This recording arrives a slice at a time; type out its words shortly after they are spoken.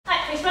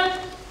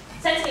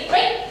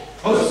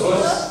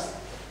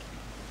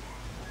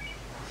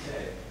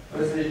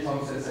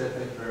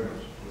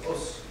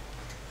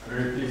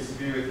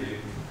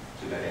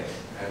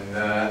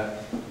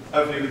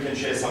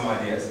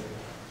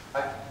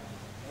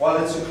while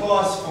it's a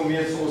class, for me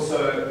it's also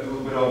a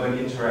little bit of an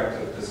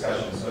interactive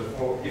discussion. So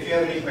if you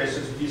have any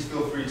questions, please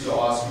feel free to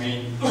ask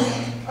me.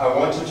 I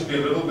want it to be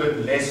a little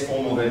bit less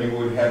formal than you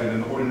would have in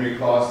an ordinary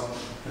class,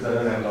 because I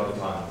don't have a lot of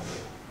time.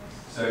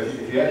 So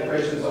if you have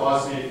questions,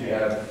 ask me. If you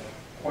have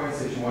points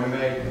that you want to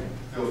make,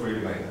 feel free to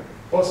make them.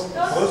 Awesome.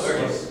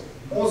 Okay.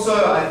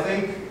 Also, I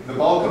think the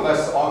bulk of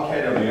us are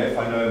KWF.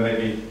 I know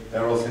maybe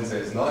Daryl Sensei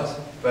is not,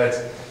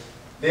 but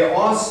there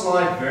are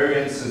slight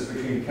variances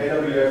between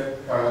KWF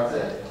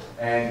karate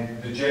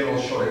and the general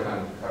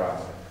Shotokan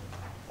karate.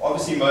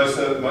 Obviously, most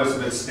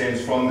of it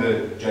stems from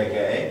the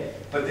JKA,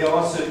 but there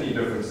are certainly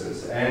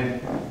differences.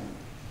 And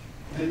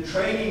the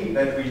training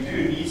that we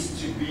do needs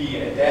to be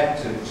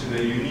adapted to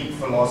the unique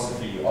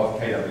philosophy of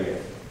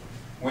KWF,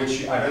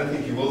 which I don't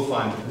think you will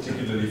find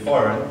particularly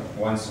foreign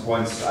once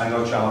I'm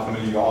not sure how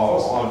familiar you are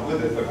or aren't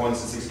with it, but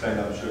once it's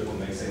explained, I'm sure it will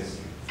make sense.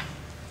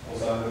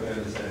 Also, I hope you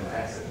understand my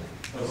accent.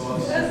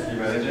 You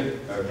manage it?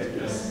 Okay.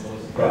 Yes.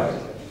 Right.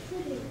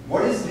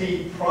 What is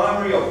the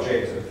primary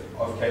objective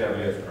of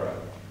KWF karate?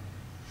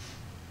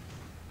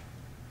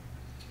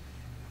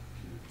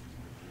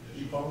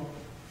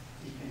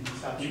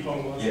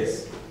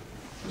 Yes.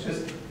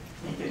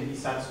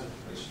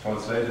 Which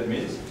translated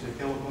means? To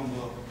kill with one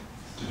blow.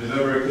 To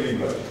deliver a clean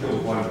blow, to kill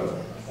with one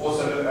blow.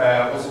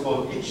 Also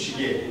called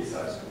ichigeki.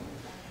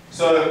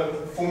 So,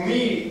 for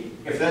me,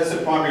 if that's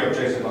the primary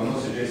objective, I'm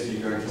not suggesting you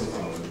go and kill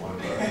someone with one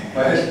blow.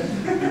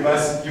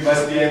 But you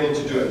must be able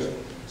to do it.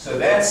 So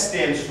that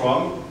stems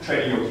from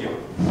training your kion.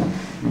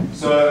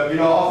 So,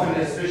 often,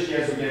 especially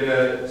as we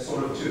get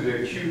sort of to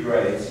the Q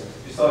grades,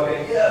 you start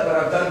going, yeah, but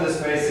I've done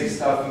this basic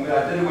stuff, and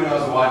I did it when I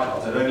was a white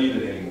belt, I don't need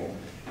it anymore.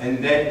 And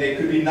that there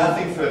could be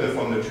nothing further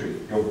from the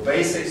truth. Your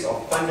basics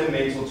are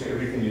fundamental to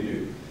everything you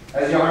do.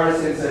 As Yahara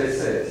Sensei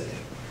says,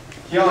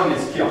 kion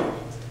is kion,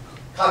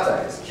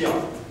 kata is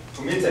kion,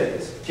 kumite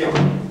is kion.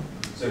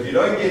 So if you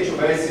don't get your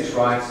basics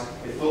right,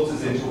 it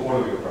filters into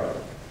all of your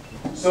karate.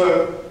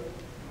 So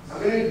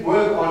I'm going to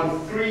work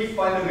on 3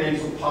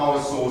 fundamental power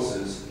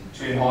sources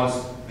to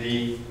enhance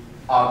the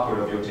output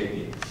of your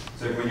technique.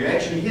 So when you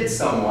actually hit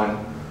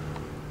someone,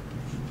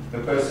 the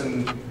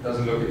person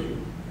doesn't look at you.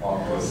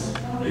 Of course,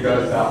 he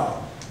goes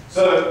down.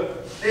 So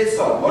let's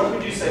start. What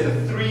would you say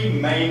the 3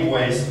 main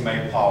ways to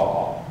make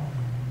power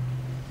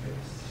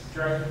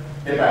are?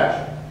 Hip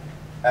action.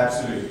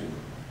 Absolutely.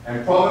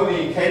 And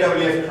probably in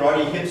KWF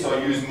karate, hips are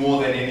used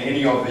more than in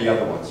any of the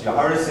other ones.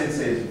 Yahara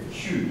Sensei is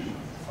huge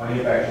on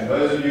hip action.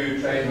 Those of you who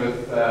trained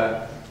with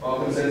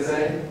Welcome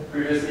Sensei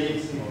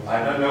previously,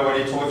 I don't know what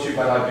he taught you,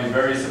 but I'd be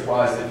very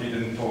surprised if he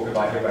didn't talk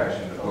about hip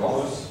action.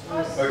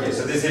 Okay,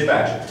 so there's hip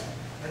action.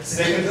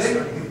 Second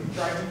thing?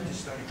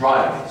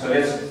 Driving. So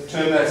let's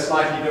term that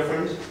slightly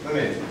different.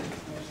 Momentum.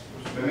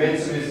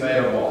 Momentum is made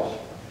of what?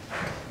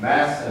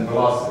 Mass and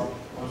velocity.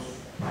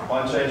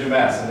 Can't change your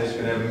mass unless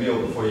you're going to have a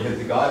meal before you hit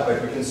the guy,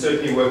 but we can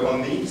certainly work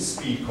on the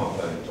speed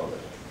component of it.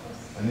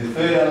 And the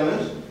third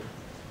element?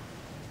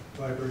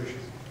 Vibration.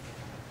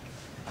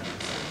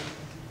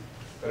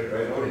 Got a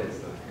great audience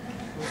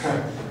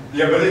though.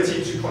 The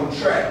ability to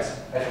contract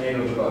at the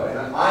end of the bow.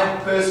 And I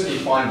personally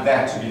find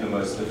that to be the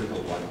most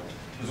difficult one.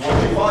 Because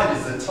what you find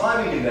is the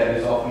timing in that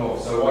is often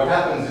off. So what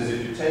happens is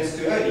if you tense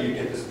too early, you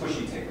get this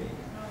pushy technique.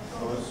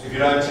 If you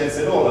don't tense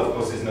at all, of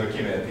course, there's no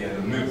kime at the end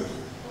of the movement.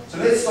 So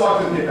let's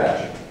start with hip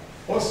action.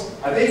 Awesome.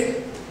 I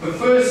think the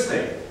first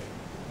thing,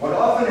 what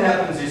often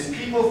happens is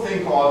people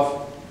think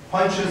of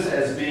punches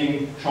as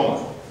being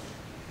trauma,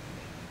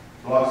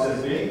 blocks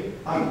as being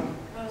hungry.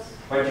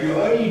 But you're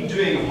only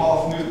doing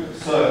half movement.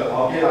 So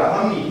I'll get a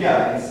hamni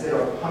here instead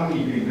of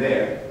hamni being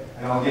there.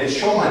 And I'll get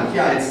shoman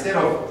here instead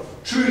of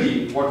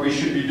truly, what we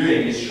should be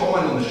doing is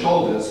shoman on the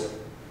shoulders,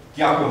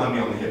 gyaku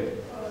hamni on the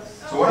hip.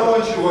 So what I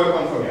want you to work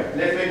on from here,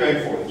 left leg going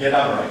forward, get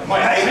down right. Come on,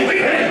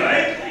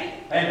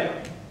 hand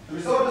down. So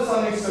we start with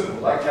something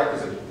simple, like gyaku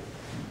hamni.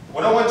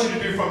 What I want you to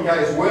do from here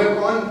is work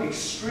on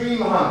extreme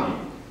hamni.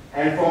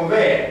 And from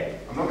there,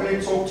 I'm not going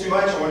to talk too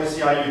much, I want to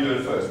see how you do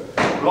it first.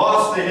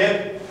 Blast the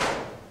hip,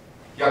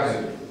 gyaku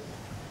hamni.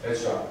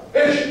 Let's try.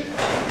 Finish.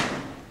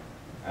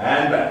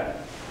 And back.